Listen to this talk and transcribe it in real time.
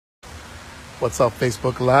What's up,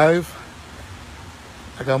 Facebook Live?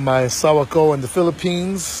 I got my Sawako in the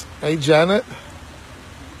Philippines. Hey, Janet.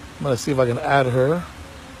 I'm going to see if I can add her.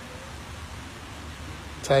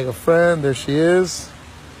 Tag a friend. There she is.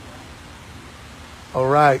 All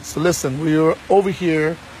right. So listen, we were over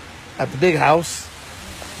here at the big house.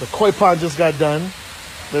 The koi pond just got done.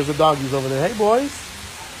 There's the doggies over there. Hey, boys.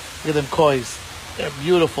 Look at them kois. They're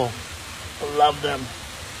beautiful. I love them.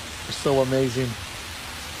 They're so amazing.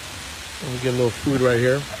 Let me get a little food right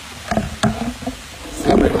here.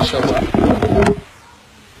 See if I can show up.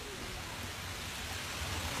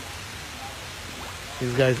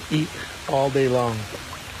 These guys eat all day long.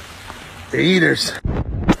 They're eaters.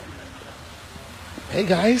 Hey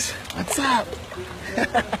guys, what's up?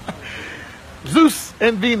 Zeus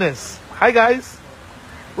and Venus. Hi guys.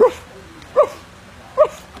 Roof, roof,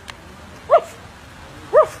 roof, roof,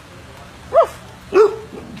 roof,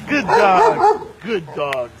 roof. Good dogs. Good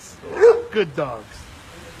dogs. Good dogs.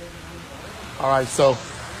 All right, so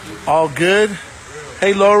all good.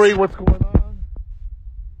 Hey, Lori, what's going on?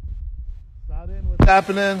 Sadin, what's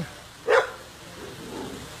happening?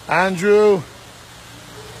 Andrew.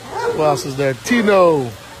 Who else is there? Tino.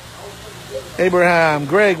 Abraham.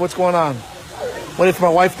 Greg, what's going on? Waiting for my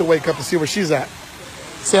wife to wake up to see where she's at.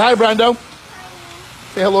 Say hi, Brando.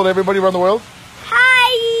 Say hello to everybody around the world.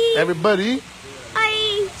 Hi. Everybody.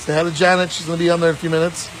 Hi. Say hi to Janet. She's going to be on there in a few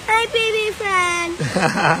minutes. Hi, baby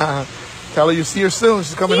friend. Tell her you see her soon.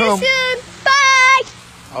 She's coming home. See you soon. Bye.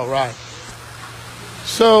 All right.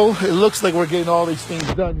 So it looks like we're getting all these things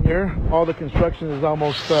done here. All the construction is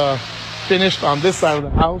almost finished on this side of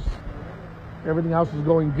the house. Everything else is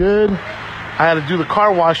going good. I had to do the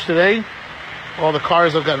car wash today. All the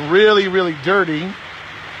cars have gotten really, really dirty.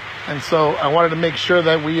 And so I wanted to make sure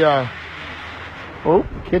that we... oh,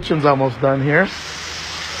 the kitchen's almost done here.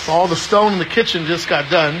 All the stone in the kitchen just got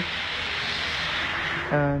done.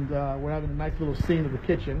 And we're having a nice little scene of the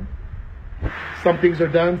kitchen. Some things are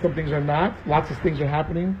done, some things are not. Lots of things are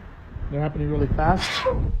happening. They're happening really fast.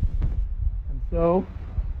 And so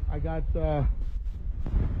I got a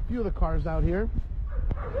few of the cars out here.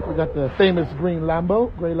 We got the famous gray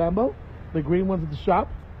Lambo, the green ones at the shop.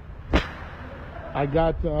 I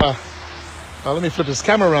got, let me flip this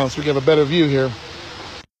camera around so we get a better view here.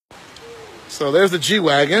 So there's the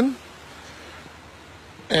G-Wagon.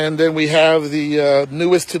 And then we have the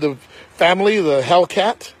newest to the family, the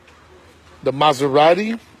Hellcat, the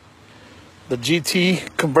Maserati, the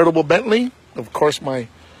GT convertible Bentley, of course my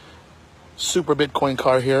super Bitcoin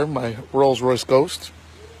car here, my Rolls-Royce Ghost,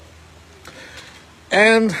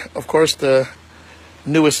 and of course the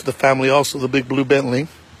newest to the family, also the big blue Bentley.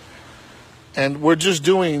 And we're just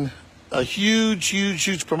doing a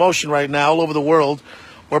huge promotion right now all over the world.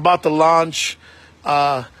 We're about to launch,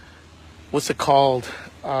 what's it called?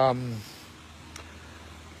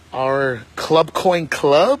 Our Club Coin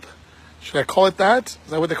Club. Should I call it that?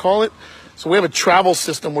 Is that what they call it? So we have a travel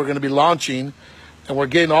system we're going to be launching, and we're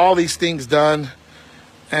getting all these things done.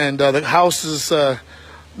 And the house is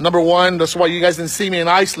number one. That's why you guys didn't see me in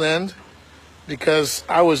Iceland, because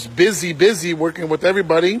I was busy working with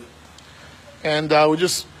everybody. And we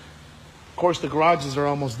just, of course, the garages are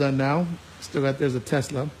almost done now. Still got, there's a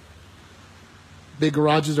Tesla. Big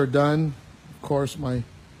garages are done. Of course, my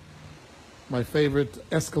favorite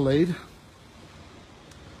Escalade.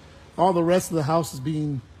 All the rest of the house is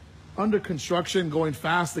being under construction, going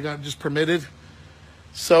fast. They got just permitted.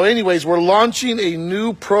 So anyways, we're launching a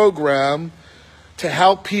new program to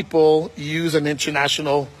help people use an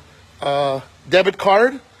international debit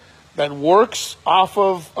card that works off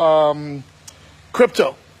of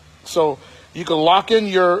crypto. So you can lock in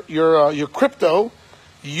your crypto,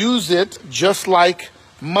 use it just like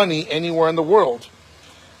money anywhere in the world.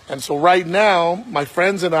 And so right now, my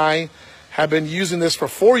friends and I have been using this for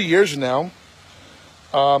 4 years now.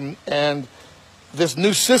 And this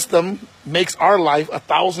new system makes our life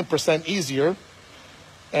 1,000% easier.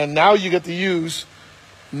 And now you get to use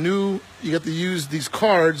these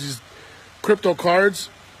cards, these crypto cards.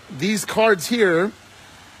 These cards here,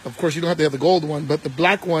 of course, you don't have to have the gold one, but the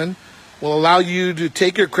black one will allow you to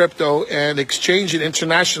take your crypto and exchange it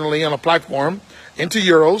internationally on a platform into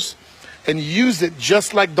euros and use it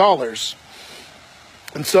just like dollars.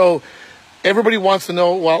 And so everybody wants to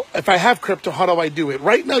know, well, if I have crypto, how do I do it?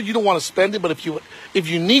 Right now, you don't want to spend it, but if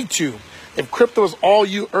you need to, if crypto is all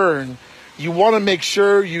you earn, you want to make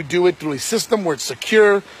sure you do it through a system where it's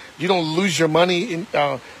secure. You don't lose your money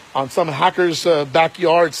on some hacker's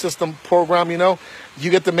backyard system program, you know.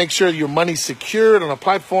 You get to make sure your money's secured on a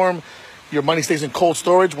platform. Your money stays in cold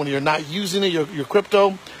storage when you're not using it, your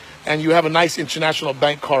crypto, and you have a nice international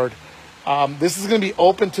bank card. This is going to be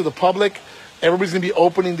open to the public. Everybody's going to be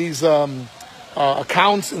opening these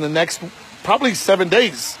accounts in the next probably 7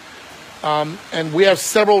 days. And we have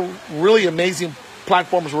several really amazing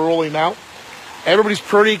platforms we're rolling out. Everybody's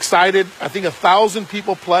pretty excited. I think 1,000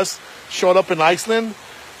 people plus showed up in Iceland.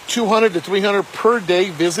 200 to 300 per day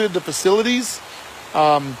visited the facilities.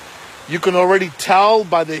 You can already tell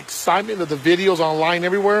by the excitement of the videos online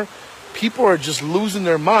everywhere. People are just losing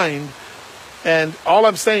their mind. And all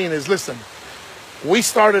I'm saying is, listen, we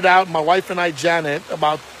started out, my wife and I, Janet,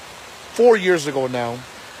 about 4 years ago now.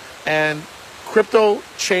 And crypto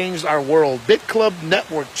changed our world. Bitclub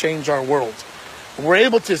network changed our world. We're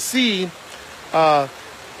able to see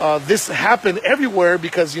this happen everywhere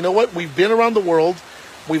because, you know what? We've been around the world.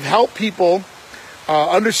 We've helped people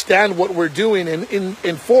understand what we're doing. And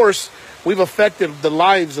in force, we've affected the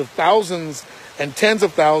lives of thousands and tens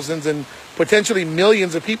of thousands and potentially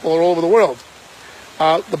millions of people all over the world.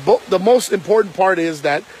 The most important part is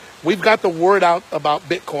that we've got the word out about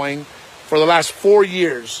Bitcoin for the last 4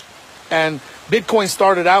 years. And Bitcoin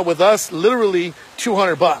started out with us literally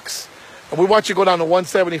 $200. And we watch it go down to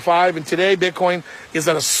 175. And today Bitcoin is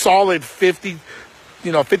at a solid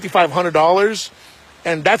 $5,500.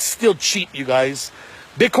 And that's still cheap, you guys.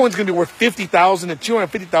 Bitcoin's going to be worth $50,000 and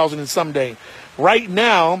 $250,000 in some day. Right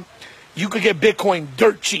now, you could get Bitcoin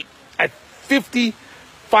dirt cheap at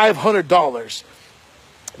 $5,500.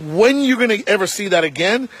 When you're going to ever see that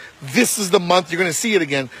again, this is the month you're going to see it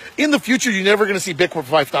again. In the future, you're never going to see Bitcoin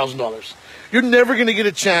for $5,000. You're never going to get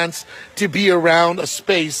a chance to be around a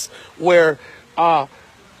space where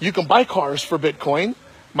you can buy cars for Bitcoin.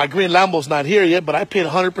 My green Lambo's not here yet, but I paid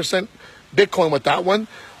 100% Bitcoin with that one.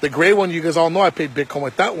 The gray one, you guys all know I paid Bitcoin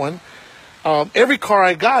with that one. Every car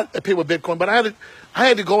I got, I paid with Bitcoin, but I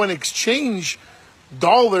had to go and exchange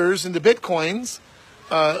dollars into Bitcoins,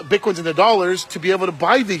 Bitcoins into dollars to be able to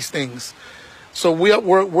buy these things. So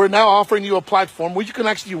we're now offering you a platform where you can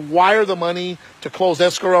actually wire the money to close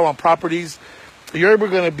escrow on properties. You're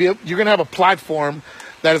going to have a platform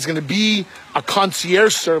that is going to be a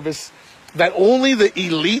concierge service that only the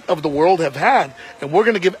elite of the world have had. And we're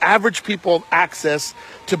going to give average people access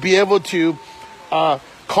to be able to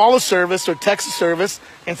call a service or text a service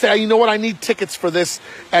and say, you know what, I need tickets for this,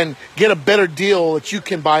 and get a better deal that you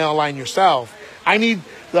can buy online yourself. I need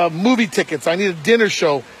the movie tickets. I need a dinner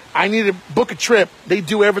show. I need to book a trip. They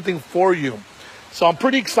do everything for you. So I'm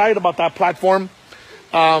pretty excited about that platform.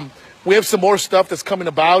 We have some more stuff that's coming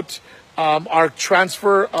about. Our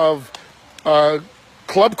transfer of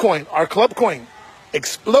Club Coin, our Club Coin,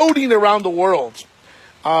 exploding around the world.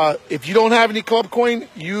 If you don't have any Club Coin,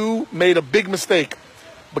 you made a big mistake.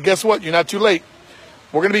 But guess what? You're not too late.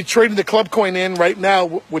 We're going to be trading the Club Coin in right now,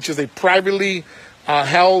 which is a privately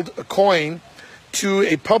held coin, to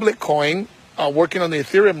a public coin working on the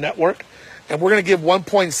Ethereum network. And we're going to give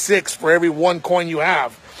 1.6 for every one coin you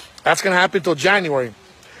have. That's going to happen until January.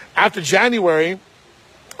 After January,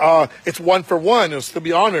 it's 1 for 1. It'll still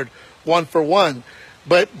be honored 1 for 1.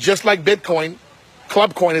 But just like Bitcoin,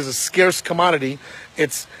 Club Coin is a scarce commodity.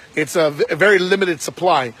 It's a very limited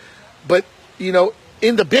supply. But, you know,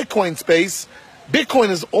 in the Bitcoin space, Bitcoin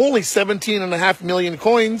is only 17.5 million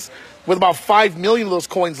coins, with about 5 million of those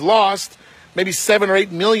coins lost, maybe 7 or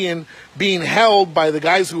 8 million being held by the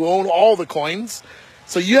guys who own all the coins.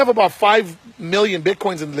 So you have about 5 million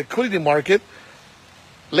Bitcoins in the liquidity market.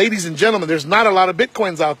 Ladies and gentlemen, there's not a lot of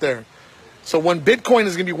Bitcoins out there. So when Bitcoin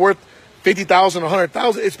is going to be worth 50,000 or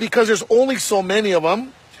 100,000, it's because there's only so many of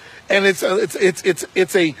them, and it's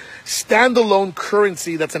a standalone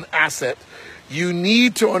currency that's an asset. You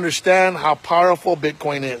need to understand how powerful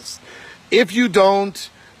Bitcoin is. If you don't,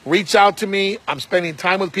 reach out to me. I'm spending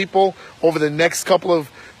time with people over the next couple of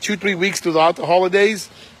 2-3 weeks throughout the holidays.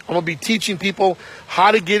 I'm going to be teaching people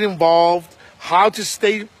how to get involved, how to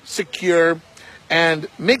stay secure, and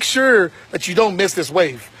make sure that you don't miss this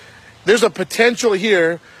wave. There's a potential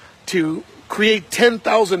here to create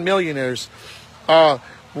 10,000 millionaires.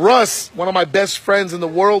 Russ, one of my best friends in the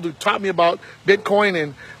world who taught me about Bitcoin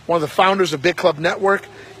and one of the founders of Bitclub Network,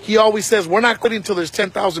 he always says, we're not quitting until there's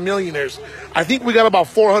 10,000 millionaires. I think we got about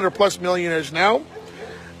 400 plus millionaires now.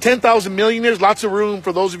 10,000 millionaires, lots of room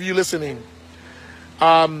for those of you listening.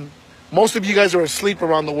 Most of you guys are asleep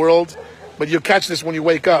around the world, but you'll catch this when you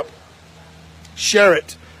wake up. Share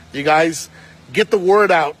it, you guys. Get the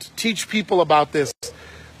word out. Teach people about this.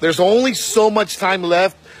 There's only so much time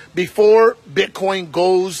left before Bitcoin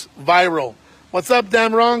goes viral. What's up,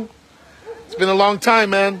 Dan Wrong? It's been a long time,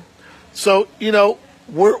 man. So, you know,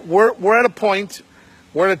 we're at a point,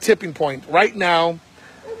 we're at a tipping point. Right now,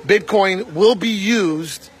 Bitcoin will be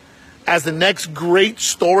used as the next great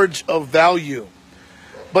storage of value.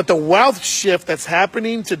 But the wealth shift that's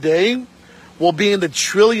happening today will be in the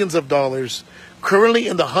trillions of dollars, currently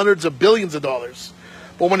in the hundreds of billions of dollars.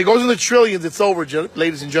 But when it goes in the trillions, it's over,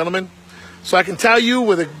 ladies and gentlemen. So I can tell you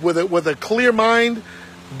with a clear mind,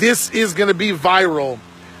 this is going to be viral.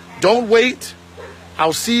 Don't wait.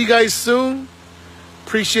 I'll see you guys soon.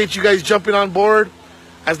 Appreciate you guys jumping on board.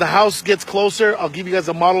 As the house gets closer, I'll give you guys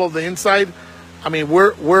a model of the inside. I mean,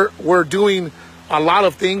 we're doing a lot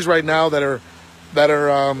of things right now that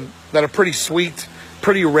are pretty sweet,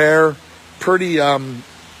 pretty rare, pretty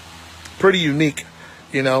unique.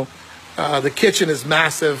 You know, the kitchen is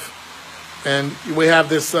massive, and we have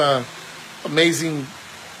this amazing,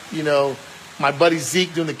 you know, my buddy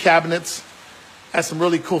Zeke doing the cabinets. Has some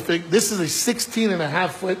really cool things. This is a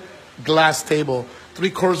 16.5-foot glass table,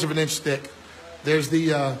 3/4 of an inch thick. There's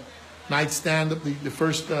the nightstand, the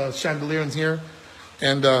first chandelier in here,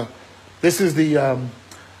 and this is the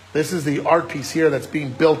art piece here that's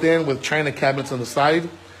being built in with china cabinets on the side.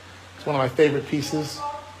 It's one of my favorite pieces,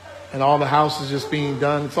 and all the house is just being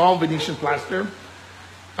done. It's all Venetian plaster.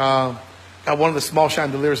 Got one of the small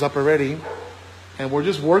chandeliers up already, and we're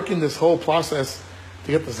just working this whole process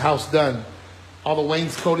to get this house done. All the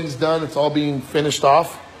wainscoting's done. It's all being finished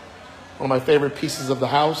off. One of my favorite pieces of the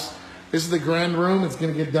house. This is the grand room. It's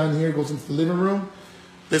going to get done here. It goes into the living room.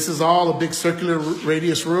 This is all a big circular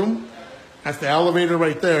radius room. That's the elevator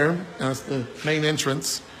right there. That's the main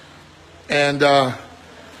entrance. And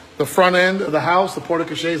the front end of the house, the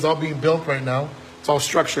porte-cochere, is all being built right now. It's all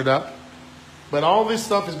structured up. But all this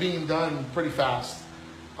stuff is being done pretty fast.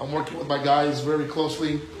 I'm working with my guys very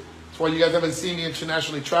closely. That's why you guys haven't seen me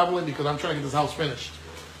internationally traveling, because I'm trying to get this house finished.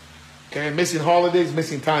 Okay, I'm missing holidays,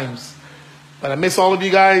 missing times. But I miss all of you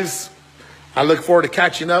guys. I look forward to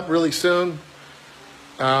catching up really soon.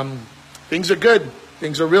 Things are good.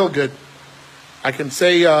 Things are real good. I can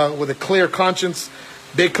say with a clear conscience,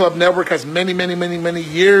 Bitclub Network has many, many, many, many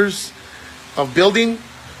years of building.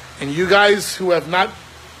 And you guys who have not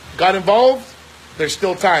got involved, there's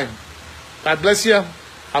still time. God bless you.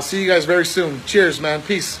 I'll see you guys very soon. Cheers, man.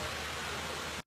 Peace.